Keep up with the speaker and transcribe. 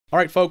All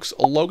right, folks,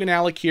 Logan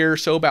Alec here.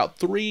 So about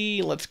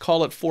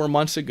 4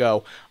 months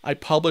ago, I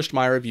published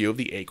my review of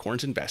the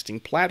Acorns investing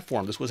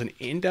platform. This was an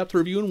in-depth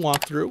review and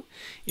walkthrough.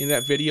 In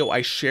that video,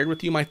 I shared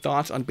with you my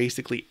thoughts on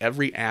basically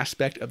every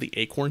aspect of the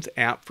Acorns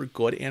app for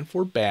good and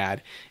for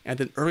bad. And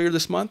then earlier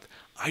this month,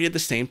 I did the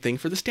same thing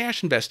for the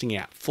Stash Investing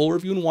app. Full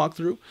review and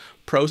walkthrough,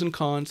 pros and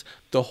cons,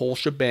 the whole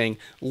shebang.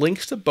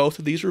 Links to both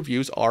of these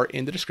reviews are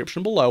in the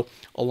description below,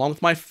 along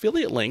with my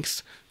affiliate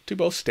links to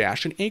both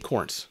Stash and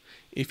Acorns.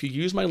 If you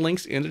use my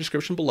links in the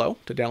description below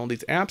to download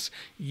these apps,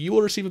 you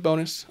will receive a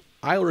bonus.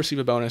 I will receive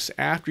a bonus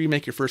after you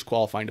make your first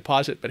qualifying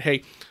deposit. But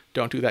hey,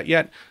 don't do that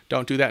yet.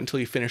 Don't do that until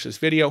you finish this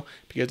video,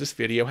 because this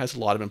video has a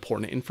lot of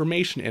important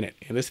information in it.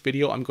 In this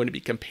video, I'm going to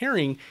be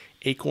comparing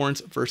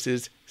Acorns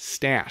versus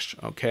Stash,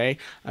 okay?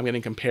 I'm going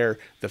to compare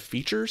the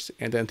features,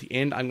 and then at the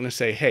end, I'm going to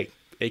say, hey,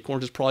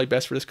 Acorns is probably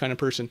best for this kind of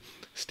person.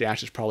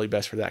 Stash is probably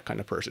best for that kind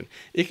of person.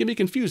 It can be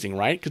confusing,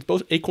 right? Because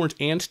both Acorns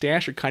and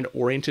Stash are kind of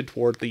oriented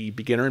toward the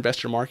beginner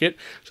investor market.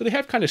 So they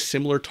have kind of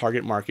similar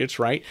target markets,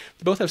 right?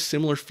 They both have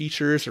similar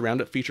features, a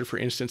roundup feature, for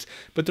instance,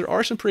 but there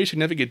are some pretty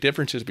significant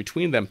differences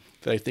between them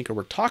that I think are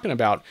worth talking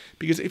about.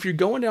 Because if you're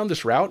going down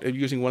this route of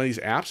using one of these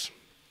apps,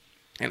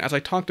 and as I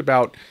talked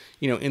about,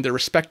 in their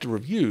respective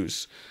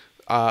reviews,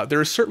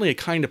 there is certainly a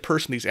kind of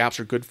person these apps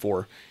are good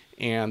for,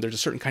 and there's a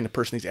certain kind of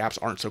person these apps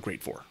aren't so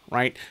great for,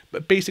 right?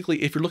 But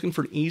basically, if you're looking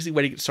for an easy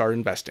way to get started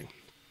investing,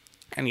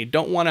 and you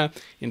don't want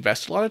to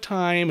invest a lot of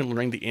time and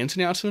learning the ins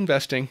and outs of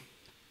investing,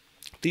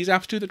 these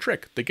apps do the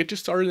trick. They get you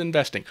started in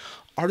investing.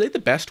 Are they the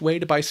best way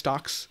to buy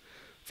stocks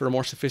for a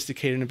more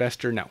sophisticated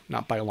investor? No,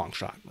 not by a long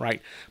shot,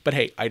 right? But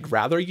hey, I'd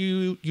rather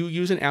you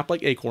use an app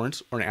like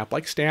Acorns or an app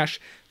like Stash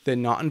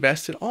than not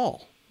invest at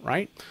all,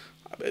 right?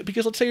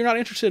 Because let's say you're not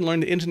interested in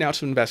learning the ins and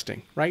outs of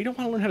investing, right? You don't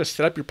want to learn how to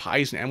set up your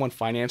pies and M1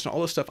 finance and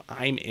all the stuff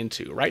I'm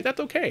into, right? That's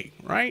okay,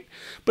 right?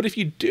 But if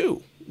you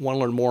do want to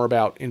learn more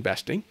about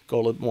investing, go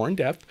a little more in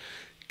depth,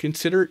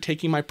 consider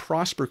taking my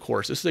Prosper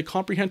course. This is a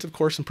comprehensive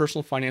course in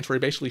personal finance where I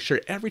basically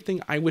share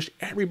everything I wish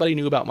everybody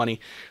knew about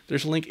money.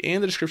 There's a link in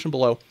the description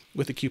below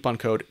with the coupon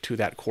code to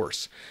that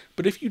course.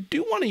 But if you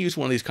do want to use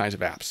one of these kinds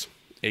of apps,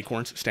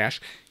 Acorns, Stash,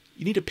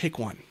 you need to pick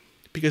one,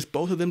 because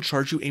both of them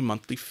charge you a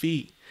monthly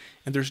fee.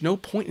 And there's no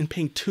point in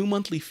paying 2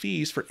 monthly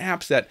fees for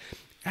apps that,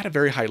 at a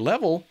very high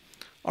level,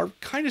 are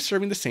kind of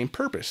serving the same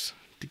purpose,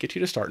 to get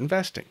you to start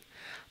investing.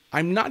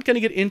 I'm not going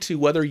to get into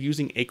whether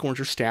using Acorns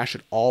or Stash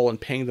at all and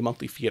paying the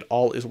monthly fee at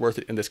all is worth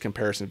it in this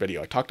comparison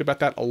video. I talked about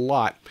that a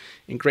lot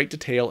in great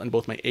detail in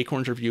both my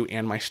Acorns review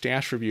and my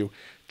Stash review.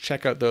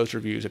 Check out those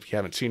reviews if you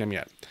haven't seen them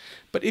yet.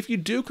 But if you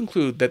do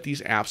conclude that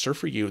these apps are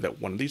for you,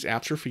 that one of these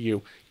apps are for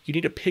you, you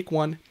need to pick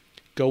one,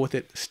 go with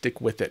it, stick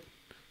with it,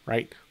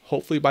 right?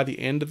 Hopefully by the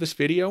end of this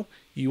video,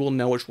 you will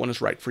know which one is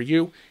right for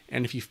you.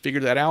 And if you figure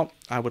that out,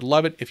 I would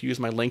love it if you use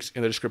my links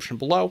in the description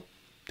below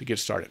to get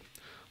started.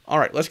 All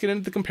right, let's get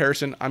into the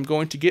comparison. I'm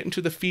going to get into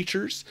the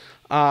features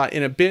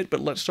in a bit,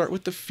 but let's start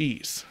with the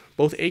fees.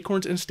 Both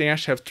Acorns and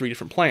Stash have 3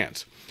 different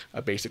plans: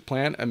 a basic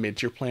plan, a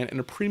mid-tier plan, and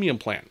a premium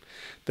plan.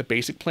 The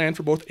basic plan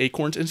for both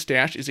Acorns and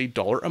Stash is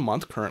 $1 a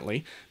month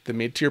currently. The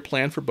mid-tier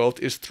plan for both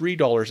is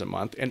 $3 a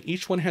month, and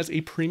each one has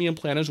a premium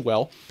plan as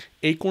well.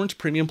 Acorns'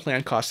 premium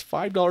plan costs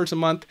 $5 a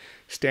month.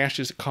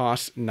 Stash's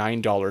costs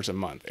 $9 a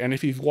month. And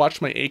if you've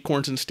watched my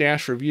Acorns and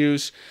Stash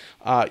reviews,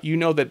 you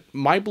know that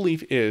my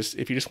belief is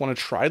if you just want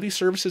to try these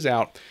services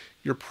out,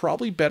 you're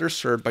probably better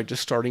served by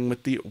just starting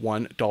with the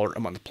 $1 a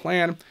month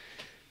plan.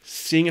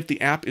 Seeing if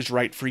the app is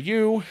right for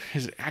you,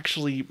 is it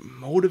actually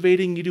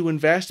motivating you to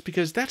invest,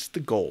 because that's the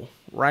goal,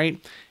 right?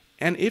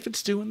 And if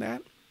it's doing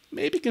that,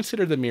 maybe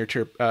consider the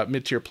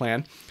mid-tier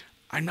plan.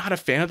 I'm not a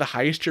fan of the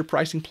highest tier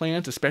pricing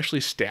plans, especially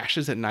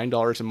Stashes at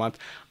 $9 a month.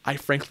 I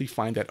frankly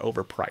find that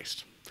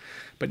overpriced.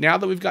 But now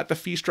that we've got the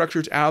fee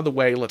structures out of the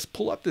way, let's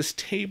pull up this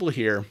table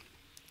here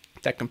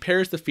that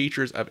compares the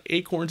features of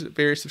Acorns at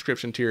various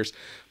subscription tiers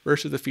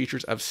versus the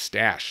features of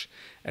Stash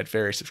at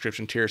various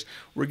subscription tiers.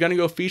 We're going to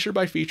go feature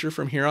by feature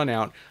from here on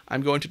out.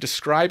 I'm going to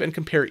describe and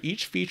compare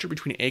each feature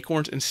between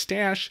Acorns and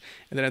Stash,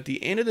 and then at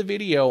the end of the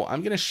video,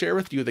 I'm going to share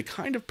with you the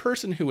kind of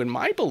person who, in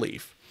my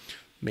belief,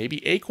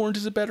 maybe Acorns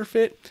is a better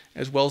fit,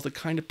 as well as the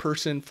kind of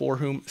person for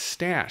whom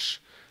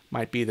Stash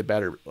might be the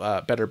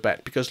better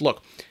bet. Because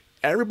look,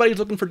 everybody's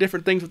looking for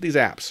different things with these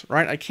apps,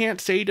 right? I can't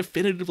say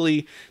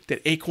definitively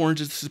that Acorns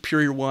is the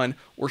superior one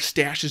or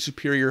Stash is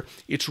superior.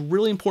 It's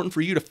really important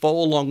for you to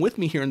follow along with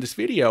me here in this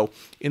video,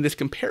 in this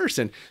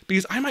comparison,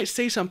 because I might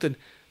say something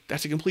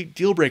that's a complete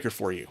deal breaker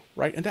for you,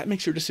 right? And that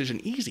makes your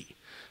decision easy.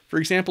 For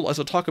example, as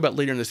I'll talk about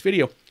later in this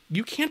video,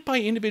 you can't buy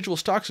individual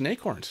stocks in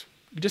Acorns.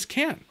 You just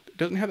can't. It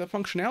doesn't have that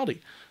functionality,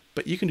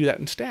 but you can do that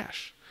in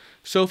Stash.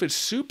 So if it's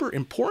super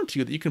important to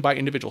you that you can buy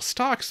individual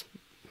stocks,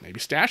 maybe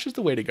Stash is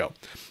the way to go.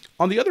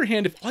 On the other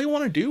hand, if all you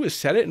want to do is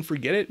set it and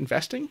forget it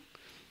investing,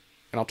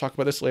 and I'll talk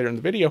about this later in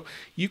the video,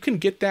 you can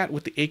get that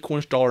with the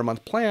Acorns $1 a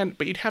month plan,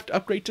 but you'd have to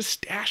upgrade to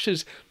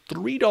Stash's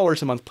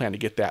 $3 a month plan to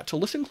get that. So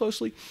listen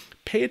closely,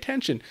 pay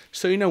attention,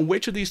 so you know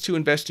which of these two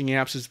investing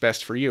apps is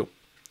best for you.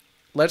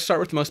 Let's start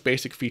with the most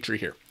basic feature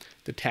here.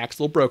 the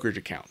taxable brokerage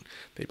account.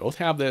 They both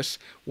have this.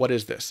 What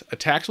is this? A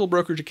taxable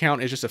brokerage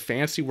account is just a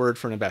fancy word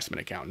for an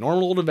investment account,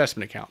 normal old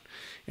investment account.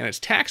 And it's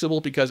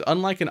taxable because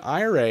unlike an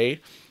IRA,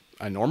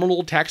 a normal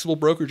old taxable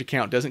brokerage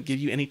account doesn't give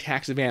you any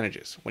tax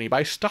advantages. When you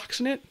buy stocks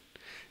in it,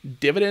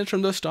 dividends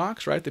from those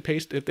stocks, right?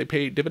 If they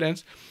pay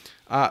dividends,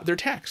 they're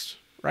taxed,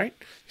 right?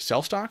 You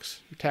sell stocks,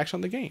 you're taxed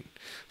on the gain.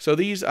 So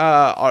these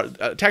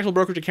taxable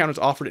brokerage account is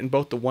offered in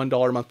both the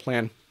 $1 a month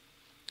plan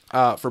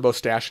for both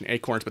Stash and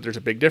Acorns, but there's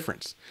a big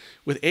difference.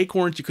 With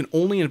Acorns, you can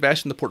only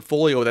invest in the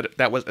portfolio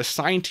that was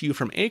assigned to you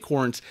from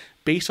Acorns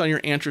based on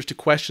your answers to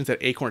questions that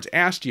Acorns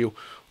asked you,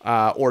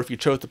 or if you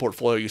chose the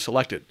portfolio you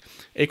selected.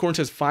 Acorns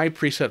has 5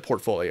 preset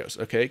portfolios,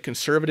 okay?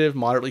 Conservative,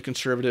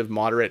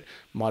 moderate,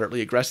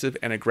 moderately aggressive,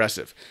 and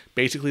aggressive.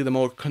 Basically, the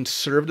more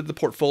conservative the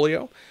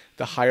portfolio,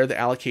 the higher the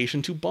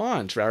allocation to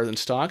bonds rather than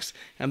stocks,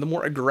 and the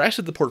more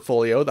aggressive the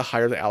portfolio, the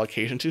higher the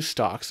allocation to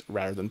stocks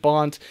rather than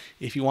bonds.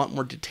 If you want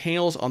more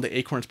details on the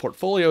Acorns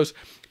portfolios,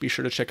 be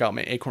sure to check out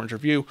my Acorns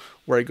review,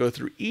 where I go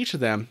through each of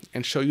them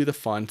and show you the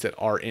funds that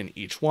are in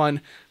each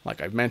one.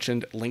 Like I've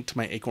mentioned, link to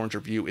my Acorns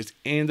review is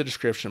in the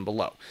description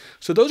below.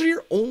 So those are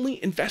your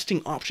only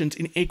investing options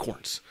in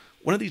Acorns.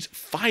 One of these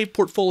 5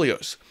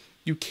 portfolios.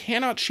 You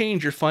cannot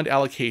change your fund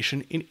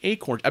allocation in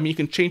Acorns. I mean, you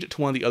can change it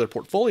to one of the other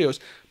portfolios,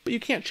 but you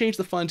can't change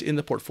the funds in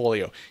the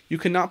portfolio. You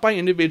cannot buy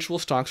individual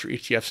stocks or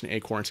ETFs in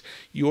Acorns.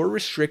 You're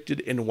restricted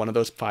in one of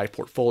those 5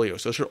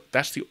 portfolios.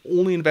 That's the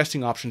only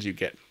investing options you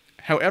get.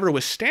 However,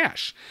 with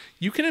Stash,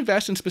 you can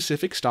invest in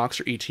specific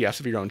stocks or ETFs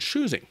of your own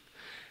choosing.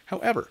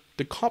 However,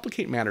 to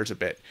complicate matters a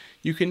bit,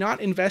 you cannot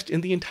invest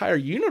in the entire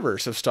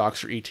universe of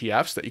stocks or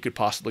ETFs that you could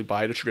possibly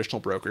buy at a traditional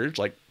brokerage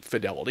like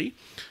Fidelity,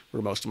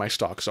 where most of my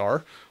stocks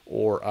are,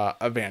 or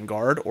a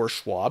Vanguard or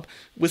Schwab.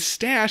 With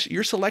Stash,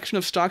 your selection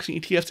of stocks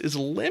and ETFs is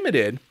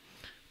limited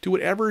to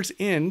whatever's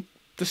in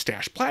the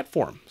Stash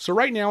platform. So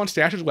right now on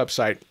Stash's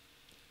website,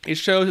 it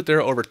shows that there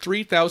are over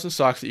 3,000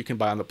 stocks that you can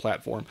buy on the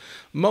platform.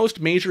 Most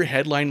major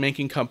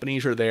headline-making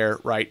companies are there,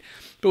 right?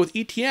 But with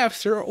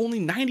ETFs, there are only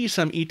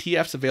 90-some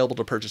ETFs available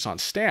to purchase on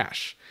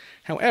Stash.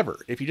 However,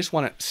 if you just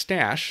want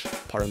to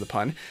pardon the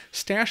pun,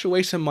 stash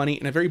away some money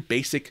in a very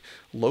basic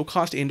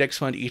low-cost index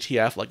fund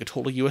ETF, like a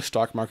total U.S.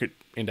 stock market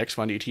index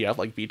fund ETF,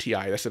 like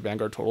VTI, that's the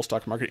Vanguard Total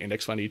Stock Market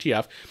Index Fund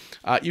ETF,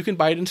 you can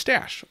buy it in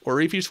Stash. Or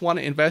if you just want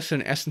to invest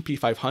in an S&P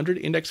 500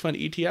 index fund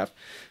ETF,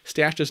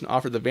 Stash doesn't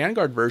offer the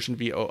Vanguard version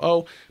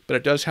VOO, but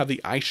it does have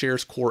the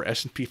iShares Core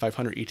S&P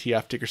 500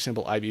 ETF, ticker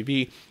symbol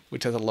IBV,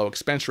 which has a low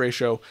expense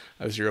ratio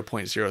of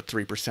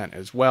 0.03%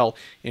 as well.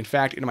 In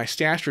fact, in my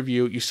Stash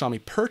review, you saw me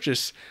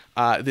purchase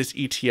this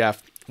ETF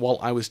while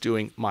I was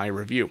doing my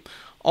review.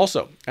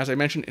 Also, as I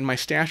mentioned in my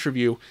Stash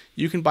review,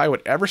 you can buy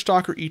whatever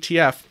stock or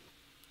ETF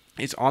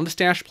is on the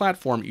Stash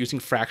platform using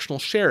fractional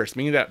shares,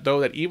 meaning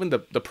that even the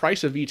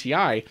price of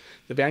VTI,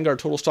 the Vanguard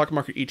Total Stock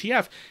Market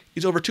ETF,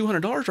 is over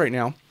 $200 right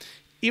now.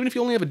 Even if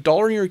you only have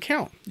 $1 in your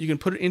account, you can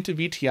put it into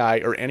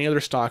VTI or any other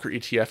stock or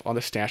ETF on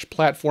the Stash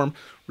platform,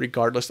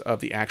 regardless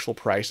of the actual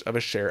price of a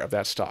share of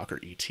that stock or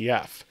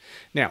ETF.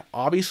 Now,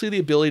 obviously, the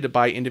ability to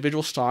buy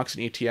individual stocks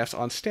and ETFs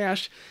on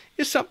Stash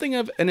is something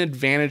of an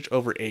advantage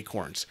over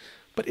Acorns.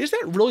 But is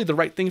that really the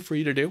right thing for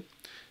you to do?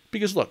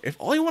 Because look, if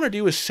all you want to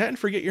do is set and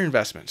forget your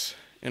investments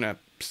in a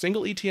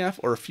single ETF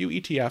or a few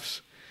ETFs,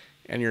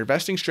 and your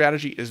investing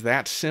strategy is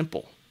that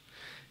simple,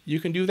 you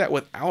can do that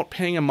without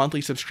paying a monthly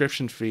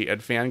subscription fee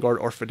at Vanguard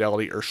or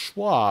Fidelity or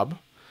Schwab,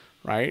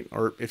 right?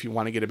 Or if you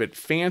want to get a bit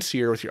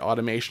fancier with your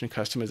automation and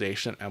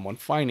customization at M1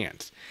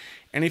 Finance.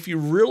 And if you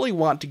really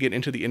want to get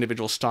into the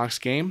individual stocks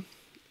game,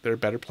 there are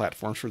better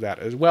platforms for that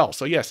as well.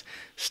 So yes,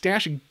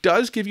 Stash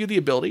does give you the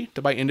ability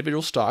to buy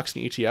individual stocks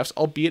and ETFs,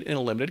 albeit in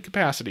a limited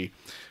capacity.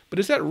 But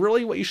is that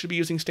really what you should be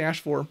using Stash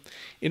for?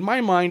 In my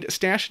mind,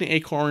 Stash and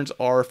Acorns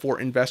are for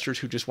investors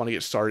who just want to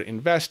get started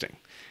investing.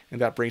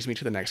 And that brings me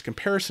to the next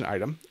comparison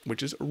item,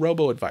 which is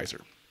Robo-Advisor.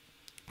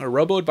 A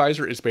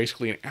Robo-Advisor is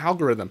basically an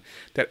algorithm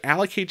that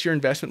allocates your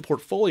investment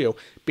portfolio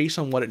based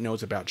on what it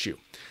knows about you.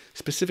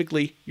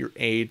 Specifically, your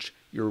age,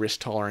 your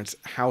risk tolerance,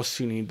 how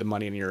soon you need the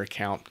money in your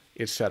account,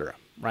 etc.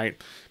 Right?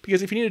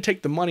 Because if you need to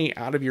take the money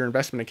out of your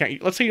investment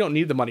account, let's say you don't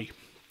need the money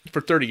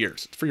for 30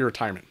 years, it's for your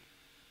retirement.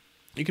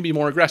 You can be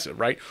more aggressive,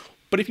 right?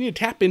 But if you need to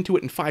tap into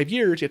it in 5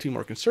 years, you have to be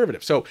more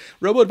conservative. So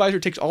Robo-Advisor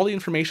takes all the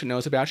information it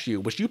knows about you,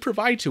 which you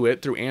provide to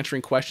it through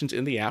answering questions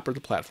in the app or the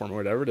platform or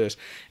whatever it is,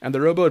 and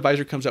the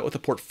Robo-Advisor comes out with a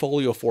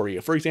portfolio for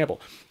you. For example,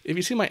 if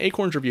you see my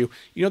Acorns review,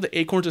 you know that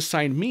Acorns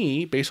assigned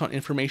me, based on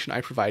information I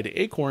provide to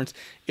Acorns,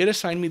 it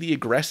assigned me the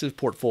aggressive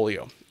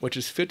portfolio, which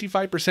is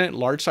 55%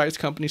 large-sized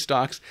company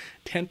stocks,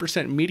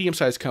 10%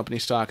 medium-sized company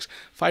stocks,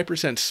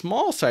 5%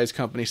 small-sized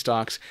company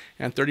stocks,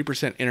 and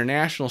 30%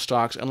 international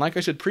stocks. And like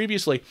I said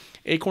previously,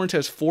 Acorns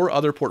has 4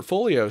 other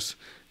portfolios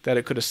that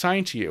it could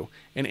assign to you.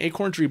 And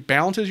Acorns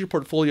rebalances your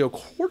portfolio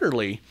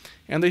quarterly,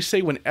 and they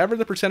say whenever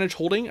the percentage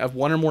holding of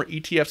one or more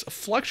ETFs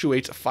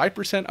fluctuates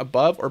 5%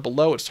 above or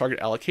below its target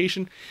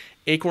allocation,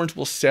 Acorns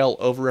will sell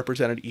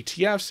overrepresented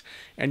ETFs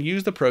and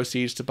use the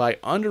proceeds to buy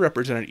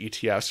underrepresented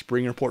ETFs to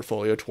bring your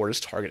portfolio toward its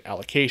target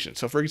allocation.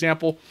 So for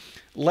example,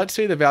 let's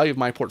say the value of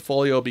my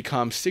portfolio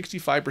becomes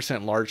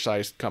 65%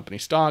 large-sized company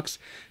stocks,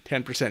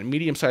 10%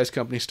 medium-sized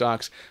company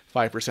stocks,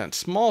 5%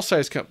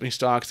 small-sized company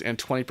stocks, and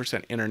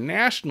 20%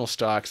 international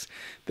stocks.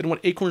 Then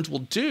what Acorns will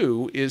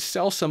do is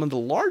sell some of the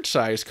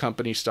large-sized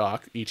company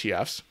stock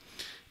ETFs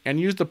and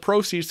use the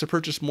proceeds to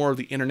purchase more of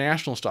the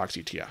international stocks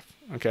ETF,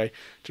 okay,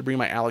 to bring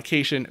my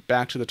allocation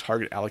back to the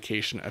target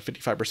allocation of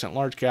 55%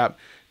 large cap,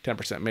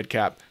 10% mid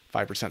cap,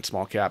 5%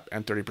 small cap,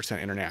 and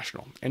 30%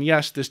 international. And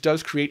yes, this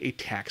does create a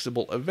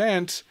taxable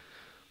event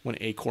when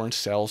Acorns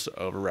sells the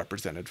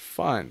overrepresented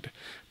fund,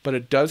 but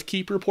it does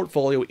keep your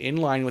portfolio in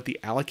line with the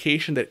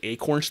allocation that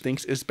Acorns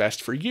thinks is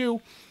best for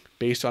you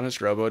based on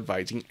its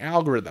robo-advising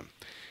algorithm.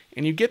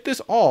 And you get this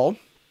all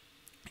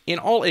in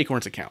all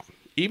Acorns account,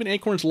 even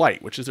Acorns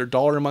Lite, which is their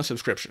 $1 a month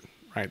subscription,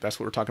 right? That's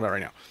what we're talking about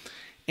right now.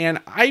 And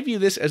I view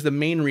this as the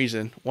main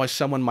reason why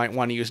someone might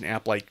want to use an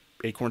app like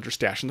Acorns or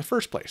Stash in the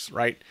first place,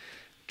 right?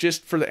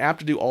 Just for the app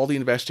to do all the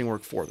investing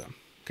work for them,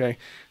 okay?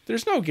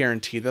 There's no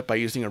guarantee that by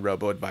using a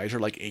robo-advisor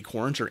like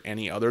Acorns or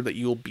any other that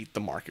you will beat the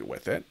market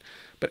with it.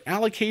 But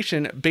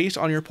allocation based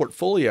on your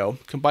portfolio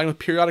combined with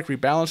periodic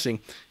rebalancing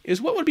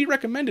is what would be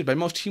recommended by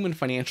most human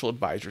financial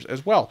advisors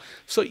as well.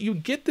 So you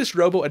get this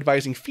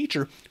robo-advising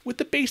feature with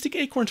the basic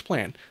Acorns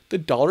plan, the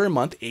 $1 a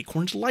month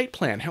Acorns Lite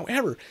plan.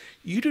 However,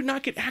 you do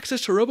not get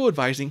access to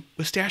robo-advising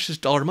with Stash's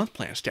 $1 a month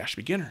plan, Stash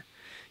Beginner.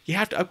 You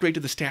have to upgrade to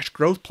the Stash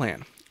Growth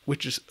plan,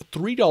 which is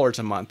 $3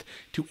 a month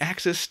to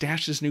access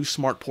Stash's new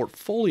smart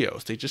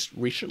portfolios. They just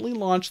recently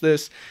launched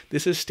this.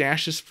 This is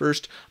Stash's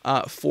first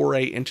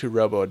foray into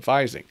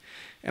robo-advising.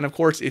 And of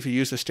course, if you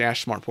use the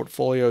Stash Smart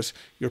Portfolios,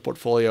 your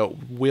portfolio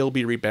will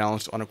be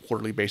rebalanced on a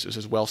quarterly basis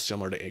as well,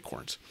 similar to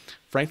Acorns.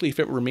 Frankly, if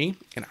it were me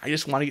and I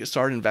just want to get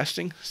started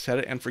investing, set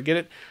it and forget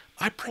it,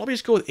 I'd probably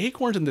just go with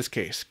Acorns in this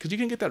case, because you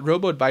can get that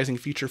robo-advising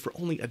feature for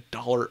only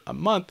 $1 a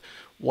month,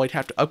 while you'd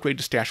have to upgrade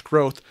to Stash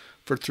Growth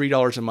for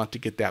 $3 a month to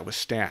get that with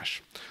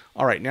Stash.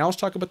 All right, now let's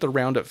talk about the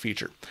Roundup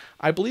feature.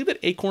 I believe that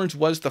Acorns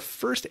was the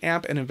first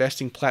app and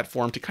investing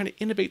platform to kind of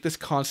innovate this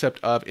concept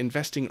of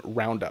investing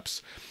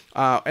roundups.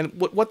 And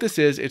what this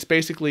is, it's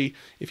basically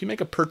if you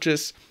make a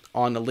purchase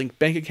on a linked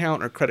bank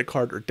account or credit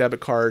card or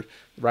debit card,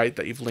 right,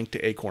 that you've linked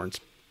to Acorns,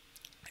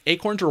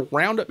 Acorns will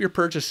round up your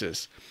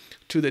purchases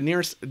to the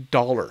nearest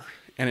dollar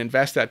and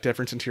invest that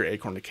difference into your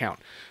Acorn account.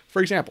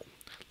 For example,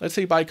 let's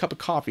say you buy a cup of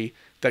coffee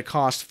that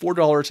costs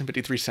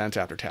 $4.53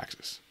 after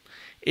taxes.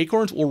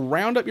 Acorns will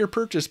round up your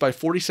purchase by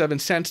 47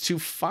 cents to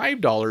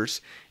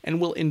 $5 and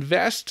will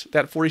invest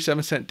that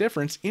 47-cent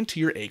difference into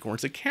your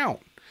Acorns account.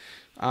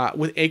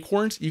 With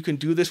Acorns, you can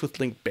do this with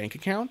linked bank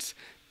accounts,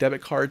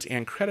 debit cards,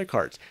 and credit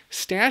cards.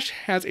 Stash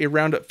has a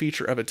roundup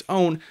feature of its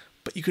own,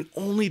 but you can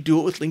only do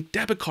it with linked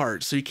debit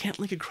cards. So you can't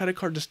link a credit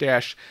card to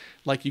Stash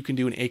like you can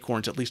do in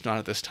Acorns, at least not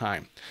at this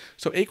time.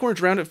 So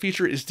Acorns roundup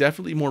feature is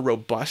definitely more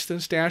robust than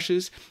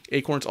Stash's.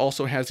 Acorns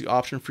also has the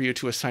option for you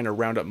to assign a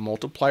roundup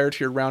multiplier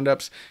to your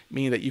roundups,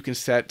 meaning that you can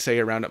set, say,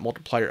 a roundup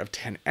multiplier of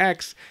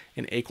 10x,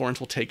 and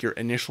Acorns will take your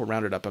initial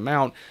rounded up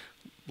amount,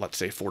 let's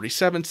say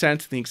 47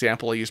 cents, the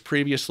example I used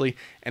previously,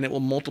 and it will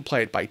multiply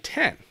it by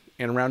 10.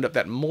 And round up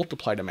that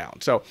multiplied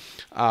amount. So,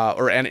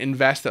 and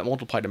invest that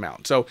multiplied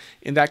amount. So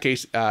in that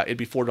case, it'd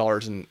be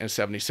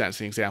 $4.70,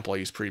 the example I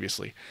used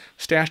previously.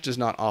 Stash does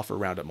not offer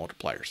roundup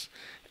multipliers.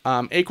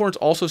 Acorns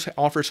also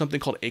offers something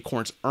called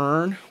Acorns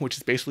Earn, which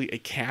is basically a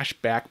cash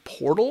back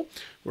portal,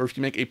 where if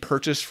you make a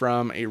purchase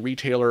from a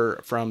retailer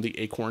from the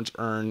Acorns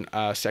Earn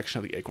section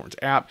of the Acorns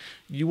app,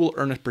 you will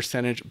earn a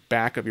percentage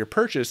back of your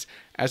purchase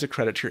as a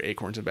credit to your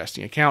Acorns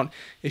investing account.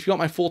 If you want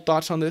my full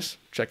thoughts on this,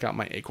 check out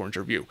my Acorns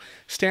review.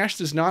 Stash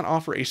does not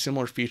offer a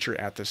similar feature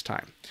at this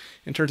time.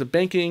 In terms of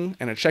banking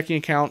and a checking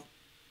account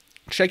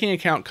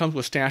comes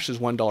with Stash's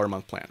 $1 a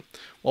month plan.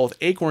 While with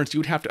Acorns, you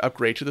would have to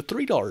upgrade to the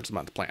 $3 a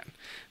month plan.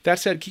 That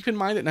said, keep in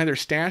mind that neither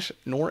Stash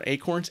nor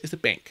Acorns is a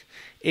bank.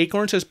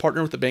 Acorns has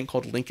partnered with a bank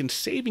called Lincoln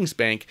Savings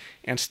Bank,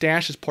 and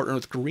Stash has partnered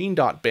with Green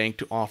Dot Bank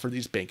to offer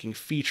these banking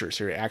features.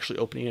 So you're actually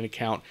opening an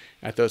account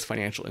at those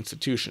financial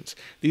institutions.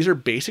 These are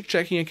basic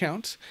checking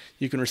accounts.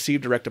 You can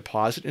receive direct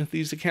deposit into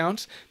these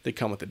accounts. They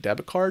come with a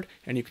debit card,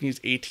 and you can use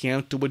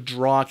ATM to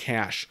withdraw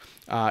cash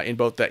in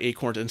both the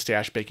Acorns and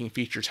Stash banking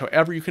features.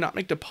 However, you cannot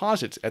make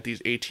deposits at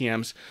these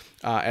ATMs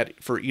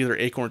for either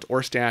Acorns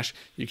or Stash.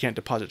 You can't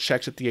deposit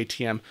checks at the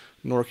ATM,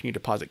 nor can you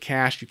deposit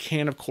cash. You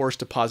can, of course,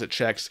 deposit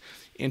checks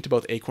into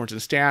both Acorns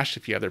and Stash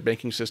if you have their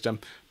banking system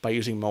by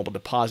using mobile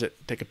deposit.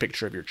 Take a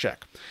picture of your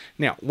check.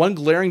 Now, one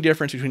glaring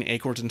difference between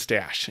Acorns and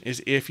Stash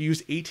is if you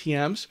use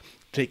ATMs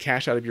to take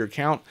cash out of your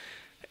account,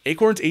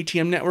 Acorns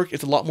ATM network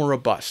is a lot more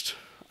robust.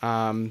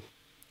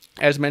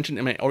 As mentioned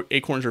in my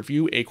Acorns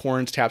review,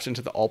 Acorns taps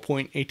into the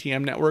Allpoint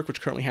ATM network, which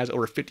currently has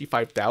over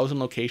 55,000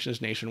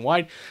 locations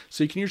nationwide.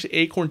 So you can use the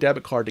Acorn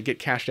debit card to get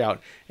cashed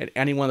out at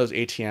any one of those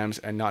ATMs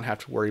and not have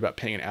to worry about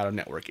paying an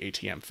out-of-network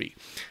ATM fee.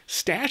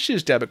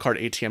 Stash's debit card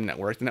ATM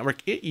network, the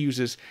network it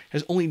uses,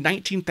 has only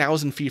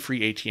 19,000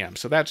 fee-free ATMs.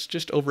 So that's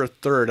just over a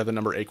third of the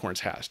number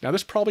Acorns has. Now,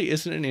 this probably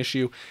isn't an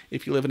issue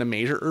if you live in a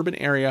major urban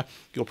area.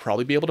 You'll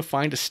probably be able to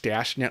find a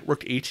Stash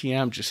networked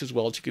ATM just as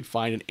well as you could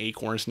find an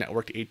Acorns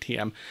networked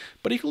ATM.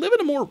 But if you live in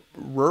a more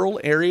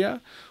rural area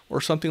or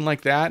something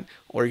like that,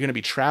 or you're going to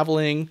be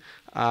traveling,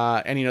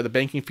 and the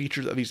banking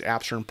features of these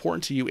apps are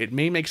important to you, it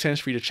may make sense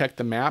for you to check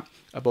the map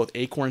of both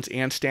Acorns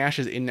and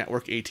Stash's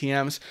in-network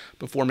ATMs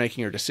before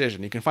making your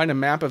decision. You can find a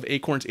map of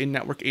Acorns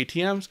in-network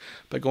ATMs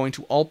by going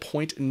to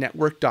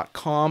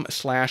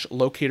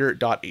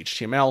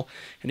allpointnetwork.com/locator.html,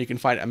 and you can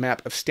find a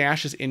map of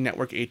Stash's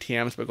in-network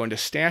ATMs by going to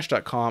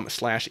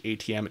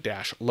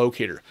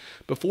stash.com/ATM-locator.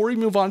 Before we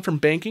move on from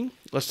banking,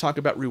 let's talk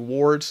about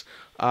rewards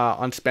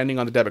on spending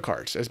on the debit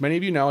cards. As many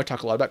of you know, I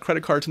talk a lot about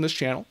credit cards in this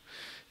channel.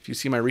 If you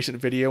see my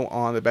recent video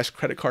on the best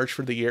credit cards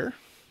for the year,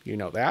 you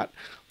know that.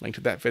 Link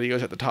to that video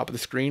is at the top of the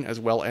screen as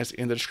well as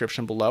in the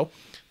description below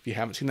if you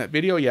haven't seen that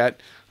video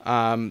yet.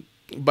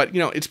 But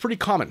it's pretty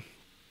common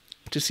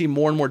to see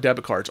more and more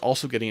debit cards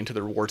also getting into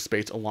the reward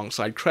space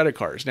alongside credit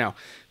cards. Now,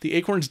 the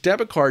Acorns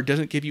debit card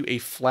doesn't give you a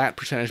flat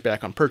percentage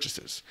back on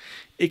purchases.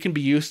 It can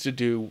be used to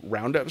do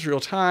roundups real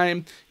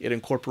time. It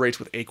incorporates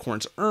with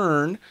Acorns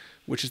Earn,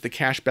 which is the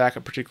cash back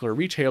of particular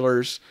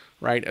retailers,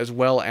 right? As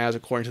well as,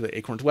 according to the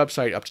Acorns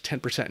website, up to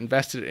 10%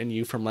 invested in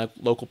you from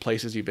local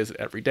places you visit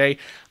every day.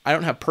 I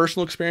don't have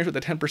personal experience with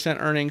the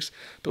 10% earnings,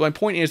 but my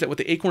point is that with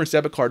the Acorns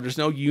debit card, there's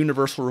no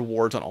universal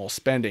rewards on all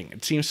spending.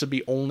 It seems to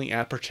be only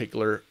at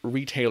particular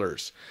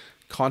retailers.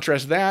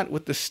 Contrast that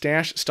with the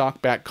Stash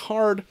Stockback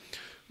card,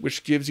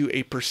 which gives you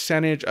a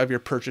percentage of your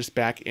purchase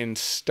back in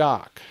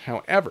stock.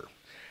 However,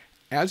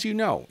 as you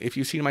know, if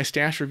you've seen my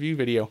Stash review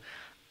video,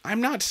 I'm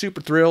not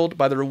super thrilled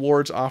by the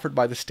rewards offered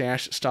by the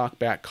Stash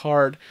Stockback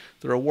card.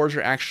 The rewards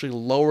are actually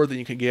lower than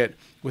you could get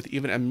with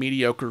even a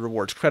mediocre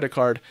rewards credit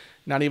card,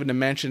 not even to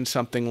mention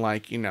something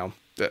like, the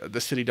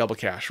Citi Double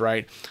Cash,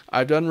 right?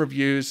 I've done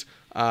reviews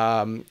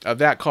of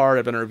that card.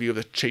 I've done a review of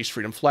the Chase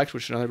Freedom Flex,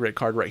 which is another great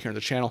card right here on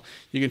the channel.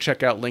 You can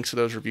check out links to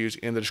those reviews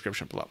in the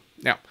description below.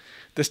 Now,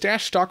 the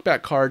Stash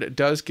Stockback card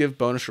does give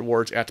bonus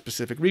rewards at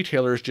specific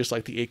retailers, just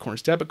like the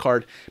Acorns debit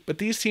card, but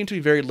these seem to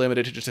be very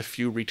limited to just a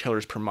few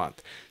retailers per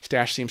month.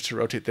 Stash seems to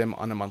rotate them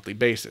on a monthly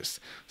basis.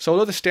 So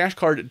although the Stash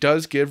card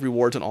does give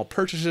rewards on all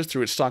purchases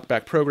through its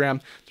Stockback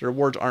program, the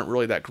rewards aren't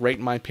really that great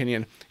in my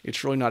opinion.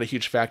 It's really not a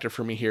huge factor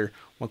for me here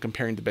when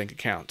comparing the bank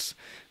accounts.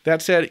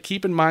 That said,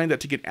 keep in mind that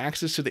to get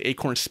access to the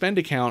Acorns Spend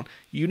account,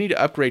 you need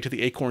to upgrade to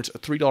the Acorns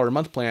 $3 a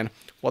month plan,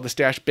 while the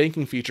Stash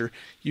banking feature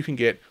you can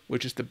get,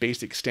 which is the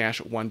basic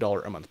Stash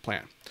 $1 a month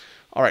plan.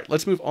 All right,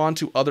 let's move on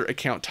to other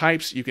account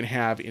types you can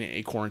have in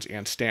Acorns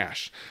and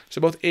Stash.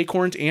 So both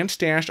Acorns and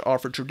Stash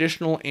offer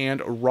traditional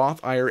and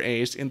Roth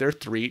IRAs in their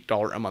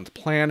 $3 a month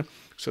plan.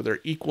 So they're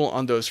equal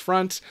on those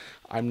fronts.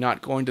 I'm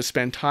not going to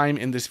spend time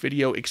in this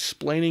video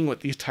explaining what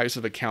these types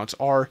of accounts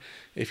are.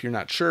 If you're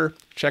not sure,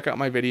 check out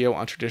my video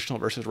on traditional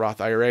versus Roth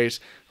IRAs,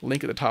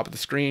 link at the top of the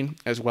screen,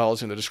 as well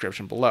as in the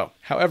description below.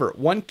 However,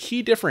 one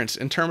key difference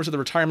in terms of the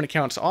retirement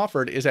accounts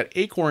offered is that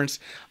Acorns,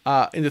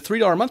 in the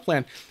 $3 a month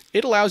plan,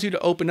 it allows you to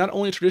open not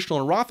only a traditional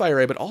and Roth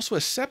IRA, but also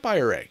a SEP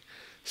IRA.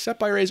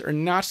 SEP IRAs are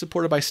not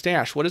supported by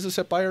Stash. What is a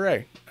SEP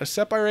IRA? A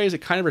SEP IRA is a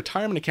kind of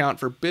retirement account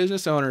for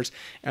business owners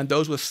and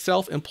those with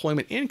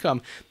self-employment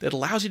income that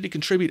allows you to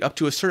contribute up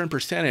to a certain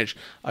percentage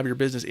of your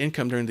business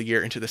income during the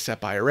year into the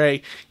SEP IRA.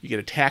 You get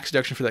a tax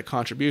deduction for that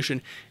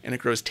contribution, and it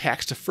grows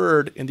tax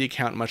deferred in the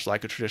account, much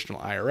like a traditional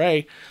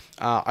IRA.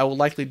 I will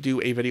likely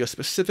do a video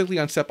specifically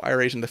on SEP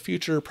IRAs in the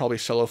future, probably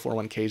solo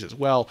 401ks as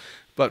well.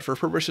 But for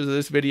purposes of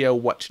this video,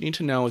 what you need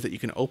to know is that you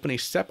can open a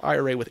SEP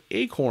IRA with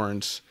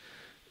Acorns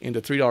in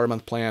the $3 a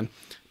month plan,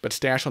 but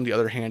Stash, on the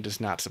other hand,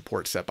 does not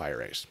support SEP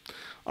IRAs.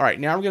 All right,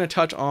 now we're going to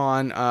touch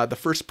on the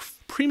first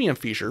premium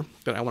feature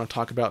that I want to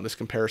talk about in this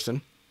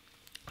comparison.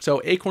 So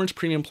Acorns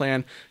premium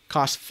plan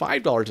costs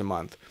 $5 a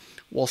month,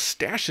 while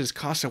Stash's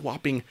costs a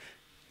whopping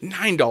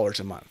 $9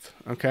 a month,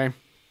 okay?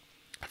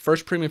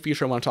 First premium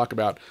feature I want to talk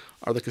about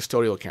are the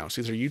custodial accounts.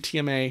 These are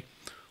UTMA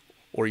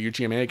or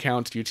UGMA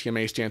accounts.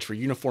 UTMA stands for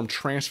Uniform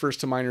Transfers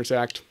to Minors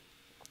Act.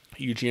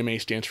 UGMA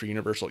stands for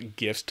Universal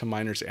Gifts to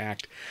Minors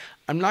Act.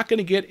 I'm not going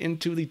to get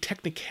into the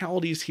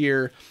technicalities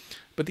here,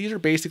 but these are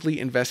basically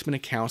investment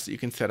accounts that you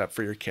can set up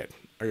for your kid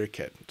or your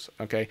kids,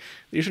 okay?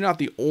 These are not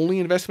the only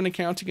investment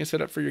accounts you can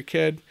set up for your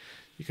kid.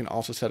 You can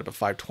also set up a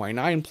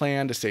 529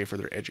 plan to save for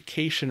their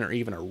education, or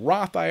even a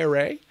Roth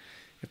IRA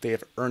if they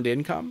have earned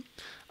income.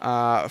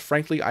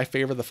 Frankly, I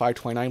favor the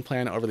 529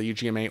 plan over the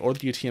UGMA or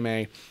the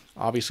UTMA.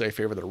 Obviously, I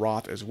favor the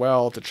Roth as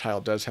well. The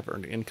child does have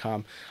earned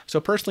income. So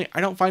personally, I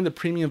don't find the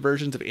premium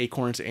versions of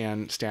Acorns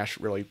and Stash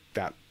really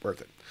that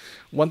worth it.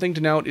 One thing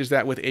to note is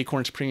that with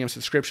Acorns premium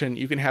subscription,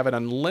 you can have an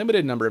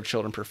unlimited number of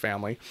children per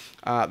family.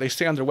 They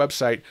say on their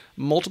website,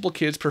 multiple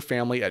kids per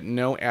family at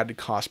no added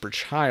cost per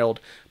child,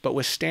 but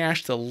with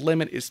Stash, the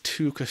limit is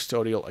 2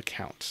 custodial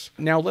accounts.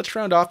 Now let's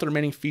round off the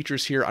remaining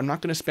features here. I'm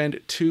not going to spend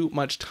too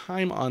much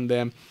time on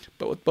them,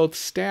 but with both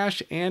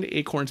Stash and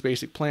Acorns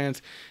basic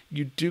plans,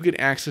 you do get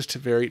access to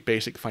very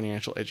basic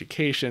financial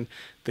education,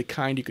 the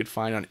kind you could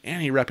find on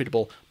any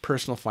reputable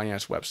personal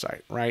finance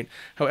website, right?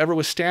 However,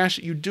 with Stash,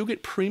 you do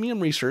get premium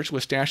research.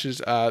 With Stash's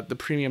the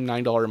premium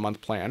 $9 a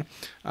month plan.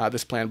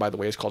 This plan, by the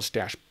way, is called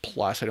Stash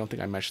Plus. I don't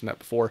think I mentioned that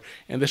before.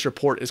 And this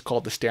report is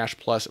called the Stash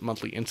Plus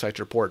Monthly Insights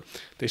Report.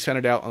 They send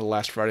it out on the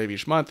last Friday of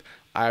each month.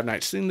 I have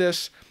not seen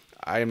this.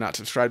 I am not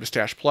subscribed to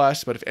Stash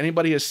Plus, but if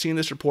anybody has seen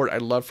this report,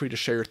 I'd love for you to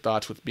share your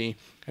thoughts with me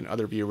and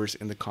other viewers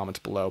in the comments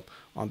below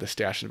on the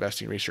Stash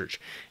investing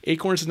research.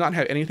 Acorns does not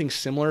have anything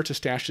similar to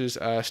Stash's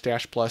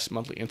Stash Plus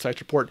Monthly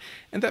Insights Report,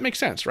 and that makes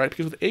sense, right?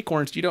 Because with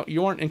Acorns,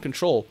 you aren't in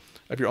control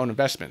of your own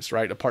investments,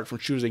 right? Apart from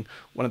choosing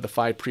one of the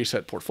 5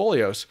 preset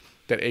portfolios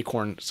that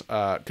Acorns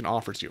can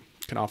offer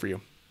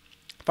you.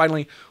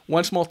 Finally,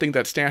 one small thing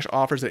that Stash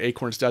offers that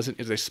Acorns doesn't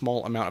is a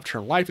small amount of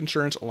term life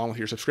insurance along with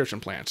your subscription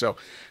plan. So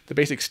the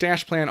basic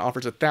Stash plan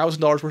offers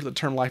 $1,000 worth of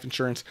term life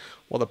insurance,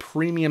 while the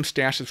premium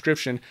Stash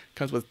subscription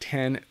comes with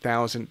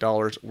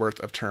 $10,000 worth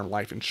of term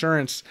life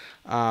insurance.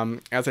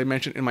 As I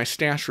mentioned in my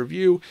Stash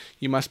review,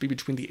 you must be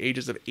between the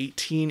ages of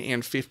 18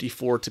 and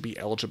 54 to be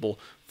eligible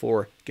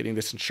for getting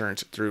this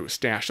insurance through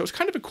Stash. So it's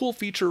kind of a cool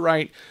feature,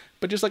 right?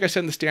 But just like I said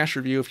in the Stash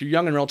review, if you're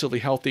young and relatively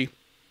healthy,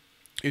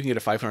 you can get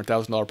a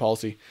 $500,000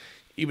 policy,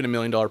 even $1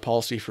 million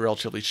policy for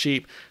relatively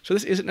cheap. So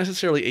this isn't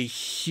necessarily a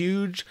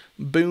huge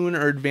boon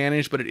or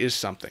advantage, but it is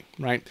something,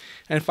 right?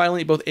 And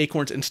finally, both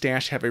Acorns and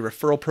Stash have a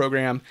referral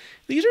program.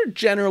 These are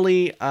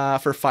generally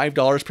for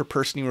 $5 per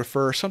person you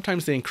refer.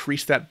 Sometimes they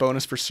increase that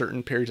bonus for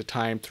certain periods of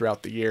time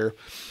throughout the year.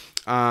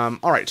 All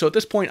right, so at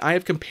this point, I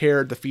have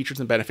compared the features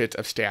and benefits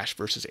of Stash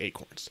versus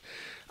Acorns.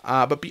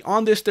 But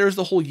beyond this, there's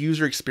the whole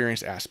user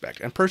experience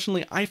aspect. And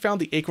personally, I found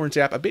the Acorns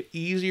app a bit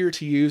easier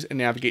to use and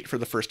navigate for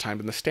the first time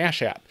than the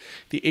Stash app.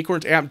 The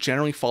Acorns app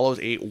generally follows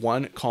a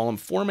 1-column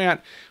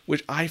format,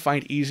 which I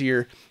find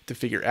easier to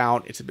figure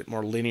out. It's a bit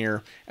more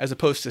linear, as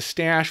opposed to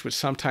Stash, which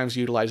sometimes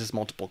utilizes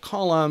multiple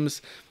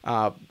columns,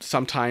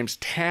 sometimes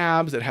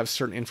tabs that have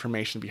certain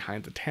information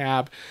behind the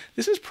tab.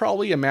 This is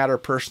probably a matter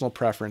of personal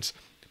preference,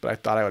 but I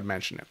thought I would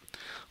mention it.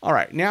 All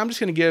right, now I'm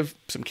just going to give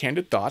some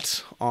candid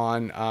thoughts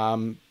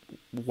on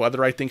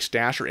whether I think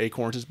Stash or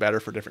Acorns is better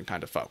for different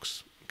kind of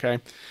folks. Okay.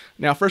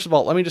 Now, first of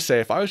all, let me just say,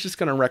 if I was just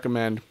going to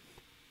recommend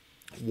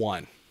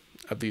one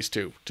of these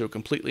two to a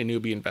completely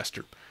newbie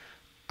investor,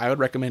 I would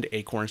recommend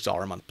Acorns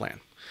 $1 a month plan.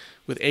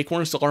 With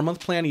Acorns $1 a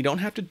month plan, you don't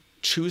have to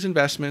choose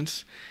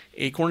investments.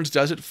 Acorns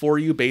does it for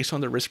you based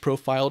on the risk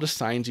profile it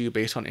assigns you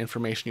based on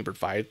information you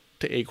provide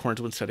to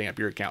Acorns when setting up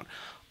your account.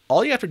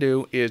 All you have to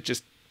do is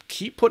just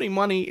keep putting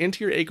money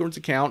into your Acorns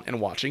account and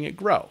watching it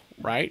grow,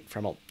 right?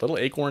 From a little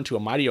acorn to a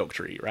mighty oak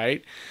tree,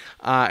 right?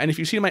 And if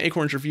you've seen my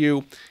Acorns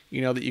review,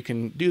 you know that you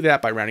can do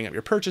that by rounding up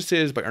your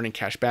purchases, by earning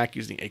cash back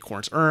using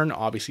Acorns Earn,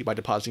 obviously by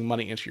depositing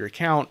money into your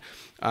account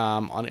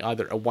on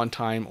either a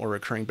one-time or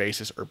recurring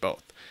basis or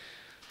both.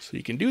 So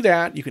you can do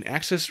that. You can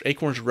access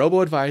Acorns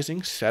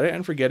Robo-Advising, set it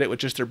and forget it with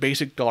just their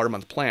basic $1 a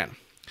month plan.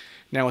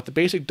 Now with the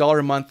basic $1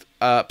 a month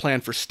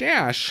plan for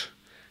Stash,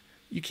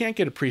 you can't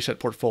get a preset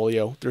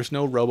portfolio. There's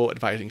no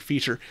robo-advising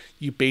feature.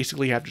 You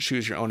basically have to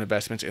choose your own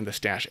investments in the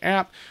Stash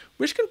app,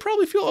 which can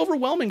probably feel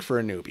overwhelming for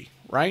a newbie,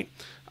 right?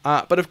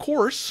 But of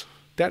course,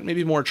 that may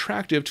be more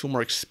attractive to a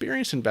more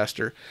experienced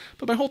investor.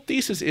 But my whole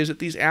thesis is that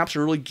these apps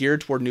are really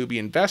geared toward newbie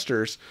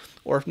investors,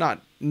 or if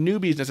not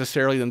newbies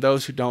necessarily, then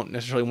those who don't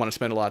necessarily want to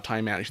spend a lot of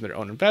time managing their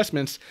own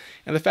investments.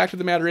 And the fact of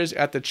the matter is,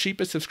 at the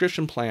cheapest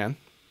subscription plan,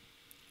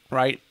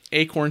 right,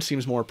 Acorn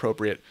seems more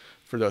appropriate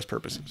for those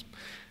purposes.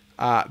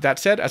 That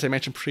said, as I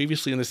mentioned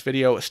previously in this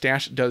video,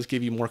 Stash does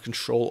give you more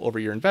control over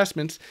your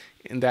investments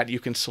in that you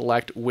can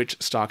select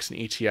which stocks and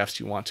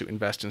ETFs you want to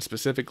invest in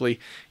specifically,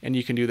 and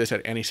you can do this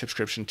at any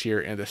subscription tier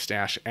in the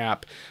Stash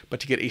app. But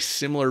to get a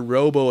similar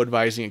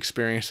robo-advising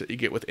experience that you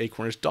get with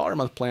Acorns' $1 a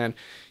month plan,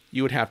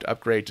 you would have to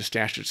upgrade to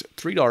Stash's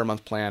 $3 a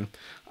month plan.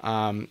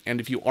 And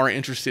if you are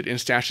interested in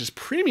Stash's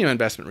premium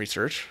investment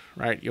research,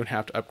 right, you would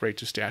have to upgrade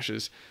to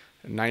Stash's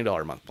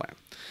 $9 a month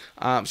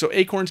plan. So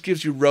Acorns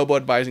gives you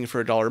robo-advising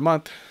for $1 a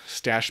month.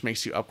 Stash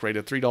makes you upgrade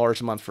to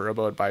 $3 a month for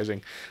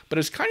robo-advising. But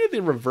it's kind of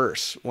the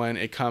reverse when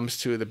it comes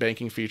to the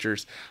banking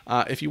features.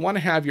 If you want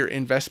to have your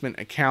investment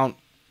account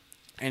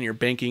and your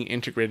banking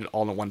integrated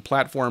all in one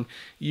platform.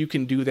 You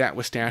can do that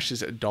with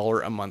Stash's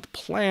 $1 a month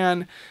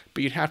plan,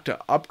 but you'd have to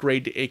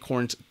upgrade to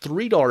Acorns'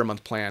 $3 a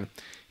month plan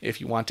if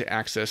you want to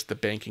access the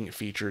banking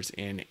features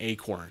in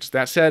Acorns.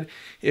 That said,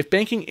 if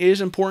banking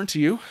is important to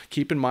you,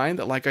 keep in mind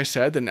that, like I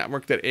said, the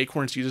network that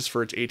Acorns uses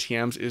for its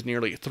ATMs is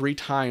nearly 3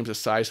 times the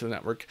size of the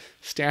network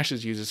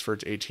Stash's uses for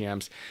its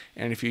ATMs.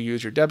 And if you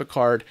use your debit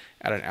card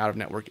at an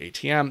out-of-network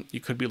ATM, you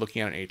could be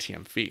looking at an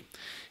ATM fee.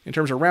 In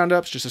terms of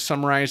roundups, just to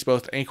summarize,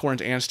 both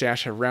Acorns and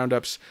Stash have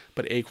roundups,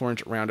 but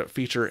Acorns' roundup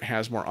feature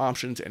has more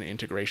options and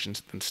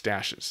integrations than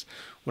Stash's.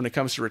 When it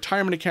comes to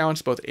retirement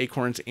accounts, both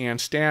Acorns and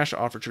Stash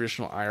offer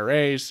traditional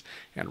IRAs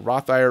and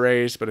Roth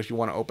IRAs, but if you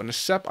want to open a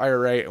SEP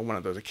IRA in one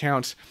of those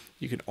accounts,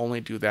 you can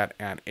only do that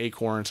at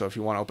Acorns. So if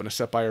you want to open a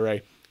SEP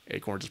IRA,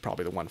 Acorns is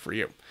probably the one for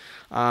you.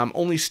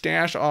 Only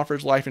Stash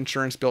offers life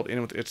insurance built in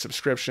with its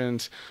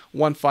subscriptions.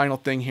 One final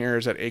thing here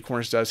is that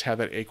Acorns does have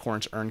that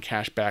Acorns Earn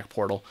cashback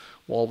portal,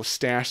 while with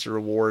Stash, the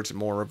rewards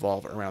more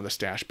revolve around the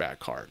Stash back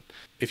card.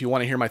 If you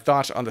want to hear my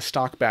thoughts on the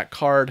stock back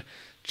card,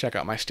 check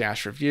out my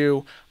Stash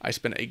review. I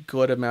spent a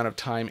good amount of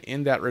time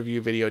in that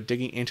review video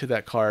digging into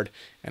that card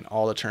and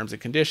all the terms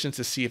and conditions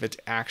to see if it's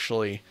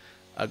actually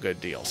a good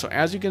deal. So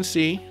as you can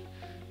see,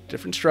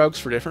 different strokes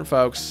for different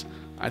folks.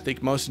 I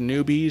think most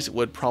newbies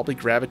would probably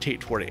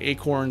gravitate toward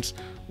Acorns,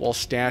 while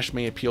Stash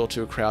may appeal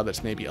to a crowd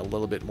that's maybe a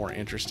little bit more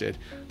interested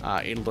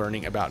in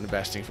learning about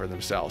investing for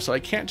themselves. So I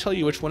can't tell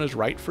you which one is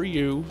right for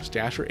you,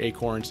 Stash or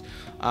Acorns,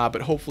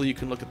 but hopefully you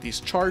can look at these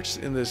charts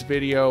in this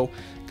video,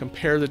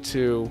 compare the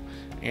two,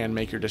 and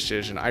make your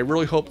decision. I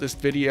really hope this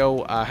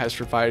video has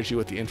provided you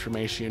with the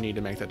information you need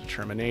to make that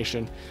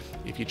determination.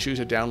 If you choose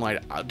to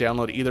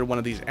download either one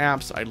of these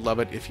apps, I'd love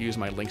it if you use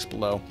my links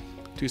below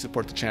to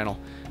support the channel.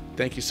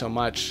 Thank you so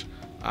much.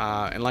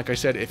 And like I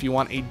said, if you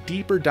want a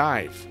deeper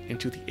dive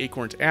into the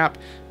Acorns app,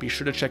 be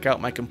sure to check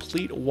out my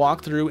complete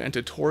walkthrough and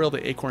tutorial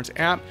of the Acorns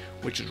app,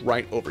 which is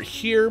right over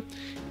here.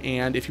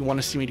 And if you want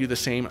to see me do the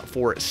same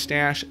for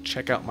Stash,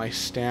 check out my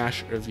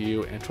Stash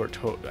review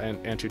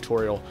and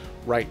tutorial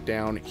right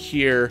down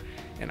here.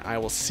 And I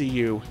will see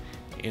you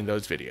in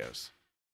those videos.